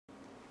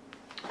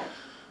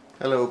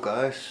Hello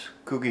guys,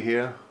 Kukki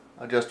here.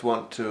 I just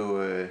want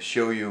to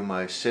show you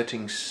my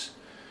settings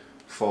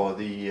for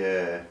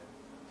the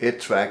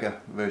EDTracker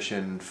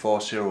version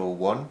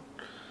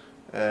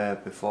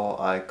 4.0.1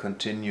 before I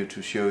continue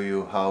to show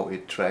you how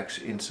it tracks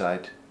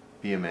inside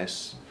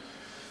BMS.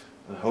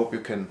 I hope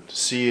you can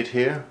see it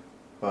here,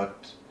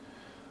 but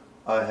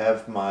I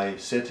have my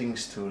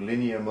settings to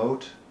linear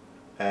mode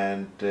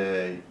and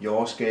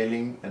yaw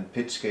scaling and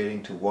pitch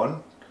scaling to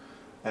 1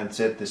 and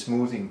set the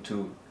smoothing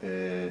to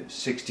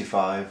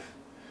 65.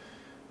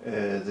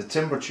 The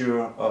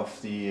temperature of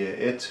the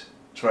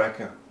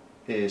EDTracker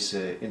is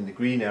in the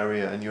green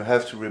area, and you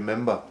have to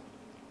remember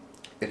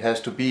it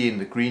has to be in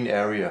the green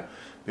area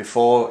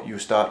before you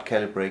start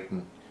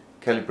calibrating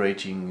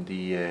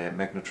the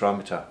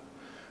magnetometer.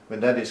 When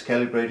that is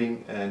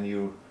calibrating and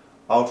you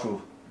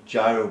auto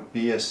gyro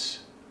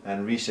bias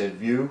and reset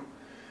view,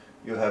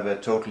 you have a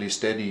totally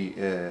steady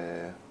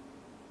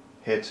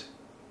head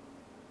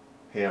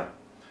here.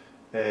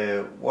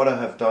 What I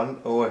have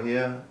done over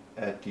here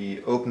at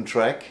the open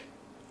track,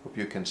 hope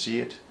you can see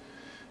it,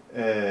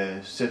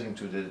 setting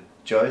to the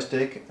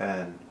joystick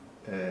and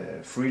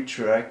free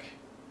track,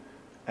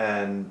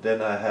 and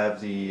then I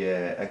have the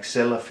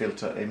Acceler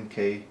filter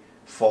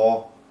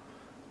MK4,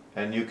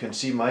 and you can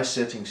see my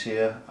settings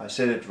here. I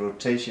set it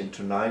rotation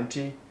to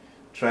 90,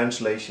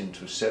 translation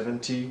to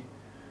 70,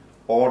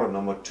 order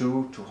number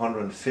 2 to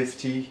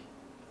 150,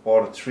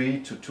 order 3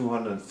 to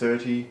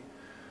 230,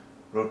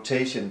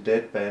 rotation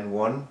deadband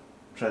 1,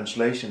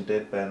 translation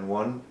deadband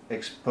 1,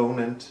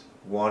 exponent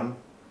 1,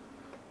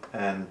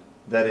 and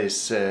that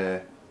is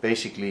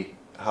basically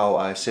how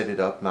I set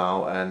it up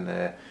now,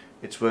 and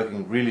it's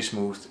working really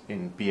smooth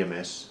in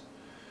BMS.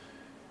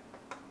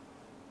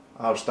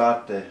 I'll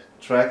start the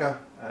tracker,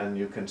 and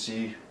you can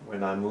see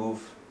when I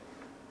move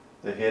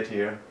the head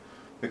here,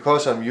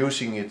 because I'm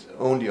using it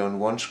only on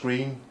one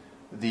screen,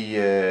 the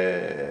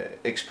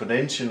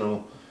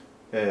exponential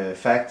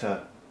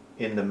factor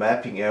in the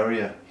mapping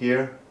area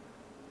here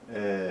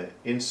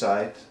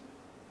inside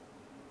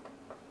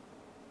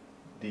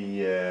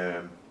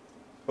the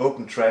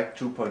open track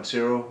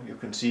 2.0, you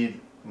can see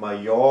my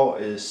yaw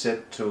is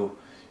set to,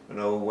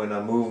 when I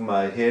move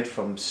my head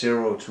from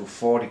 0 to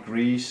 4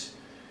 degrees,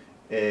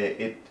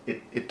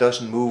 it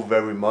doesn't move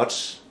very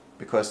much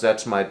because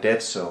that's my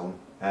dead zone,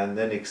 and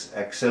then it's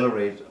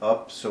accelerate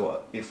up.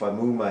 So if I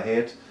move my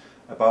head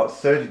about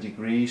 30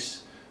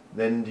 degrees,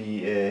 then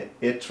the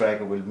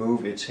EDTracker will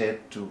move its head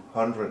to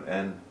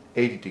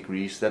 180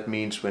 degrees. That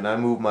means when I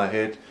move my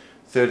head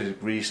 30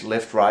 degrees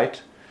left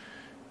right,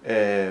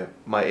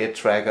 my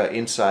EDTracker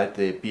inside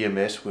the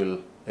BMS will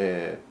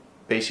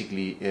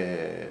basically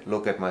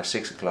look at my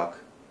 6 o'clock.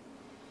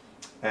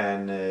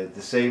 And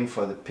the same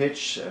for the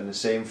pitch, and the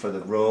same for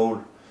the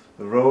roll.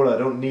 The roll, I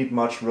don't need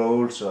much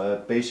roll, so I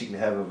basically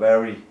have a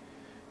very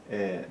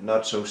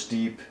not so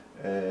steep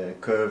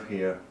curve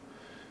here.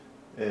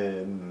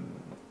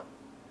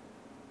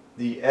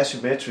 The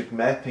asymmetric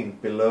mapping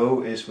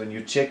below is when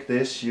you check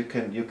this, you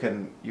can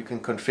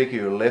configure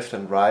your left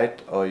and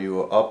right, or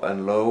your up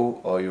and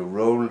low, or your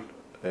roll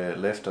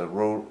left or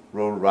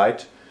roll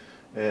right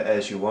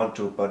as you want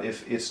to. But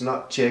if it's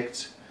not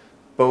checked,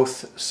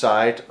 both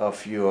sides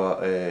of your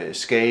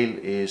scale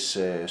is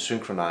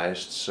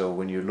synchronized. So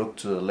when you look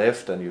to the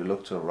left and you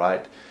look to the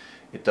right,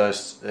 it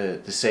does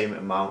the same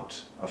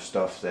amount of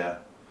stuff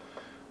there.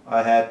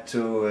 I had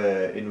to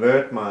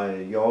invert my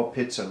yaw,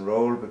 pitch and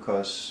roll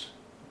because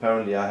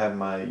apparently I have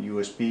my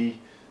USB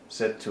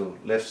set to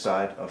left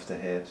side of the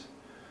head.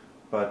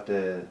 But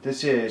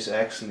this here is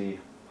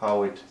actually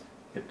how it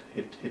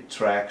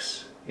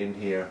tracks in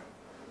here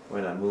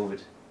when I move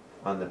it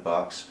on the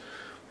box.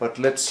 But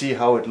let's see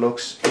how it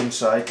looks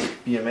inside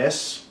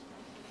BMS,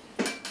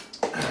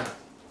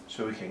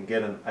 so we can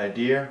get an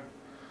idea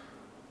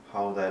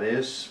how that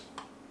is.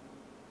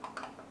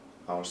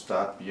 I'll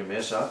start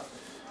BMS up,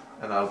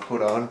 and I'll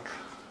put on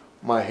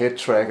my head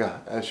tracker,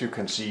 as you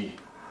can see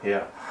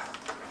here.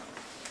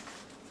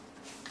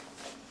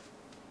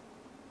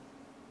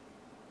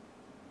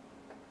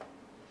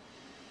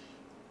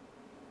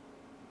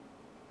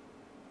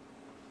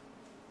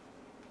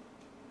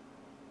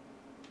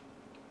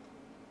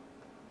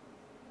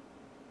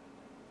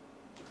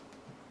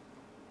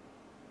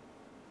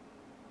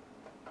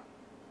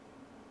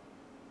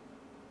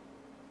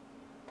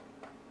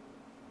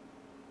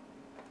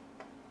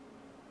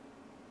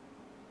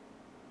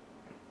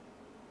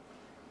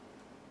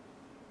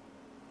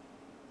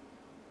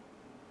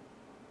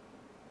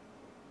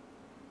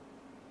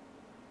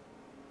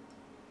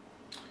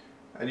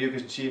 And you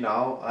can see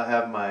now I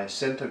have my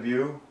center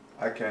view.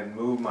 I can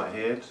move my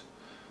head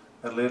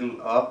a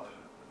little up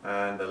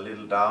and a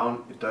little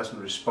down. It doesn't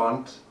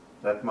respond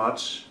that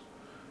much,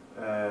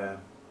 but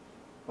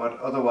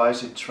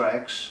otherwise it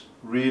tracks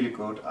really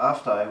good.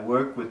 After I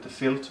work with the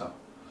filter,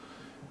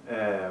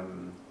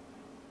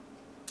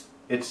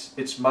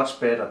 it's much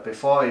better.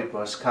 Before it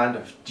was kind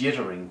of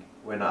jittering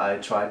when I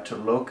tried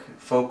to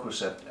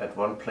focus at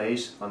one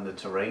place on the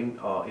terrain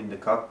or in the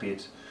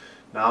cockpit.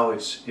 Now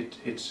it's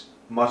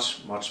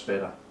much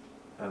better,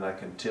 and I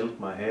can tilt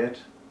my head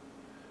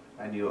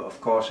and you of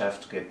course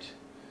have to get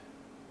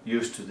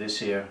used to this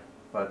here,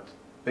 but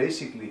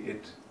basically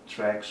it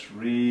tracks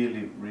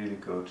really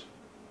good.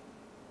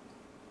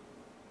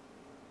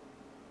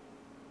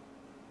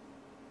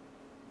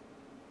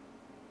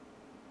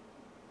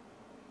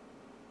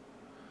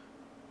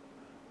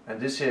 And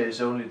this here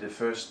is only the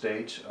first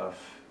stage of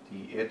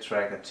the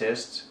EDTracker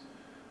test,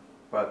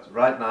 but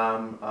right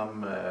now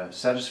I'm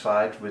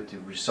satisfied with the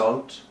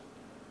result.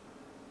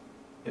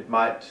 It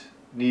might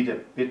need a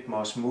bit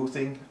more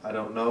smoothing, I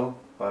don't know,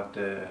 but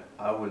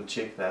I will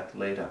check that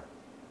later.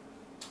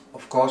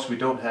 Of course we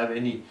don't have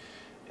any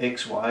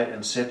X, Y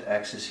and Z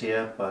axis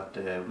here, but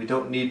we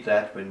don't need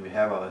that when we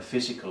have our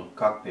physical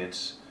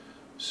cockpits.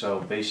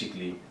 So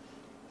basically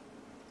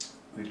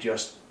we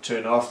just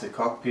turn off the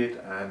cockpit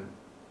and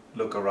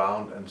look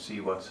around and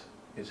see what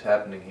is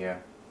happening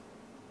here.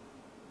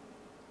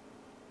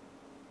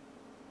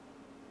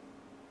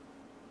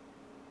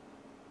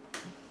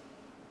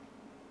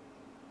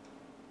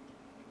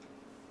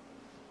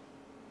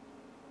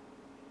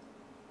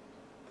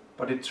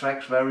 But it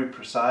tracks very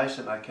precise,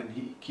 and I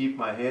can keep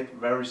my head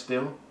very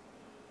still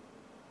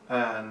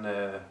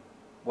and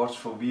watch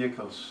for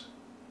vehicles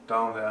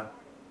down there.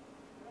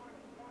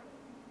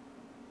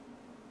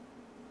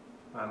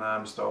 And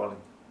I'm stalling.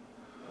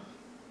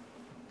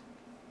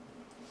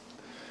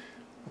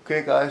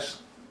 Okay guys,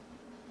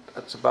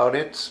 that's about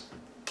it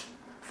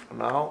for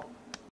now.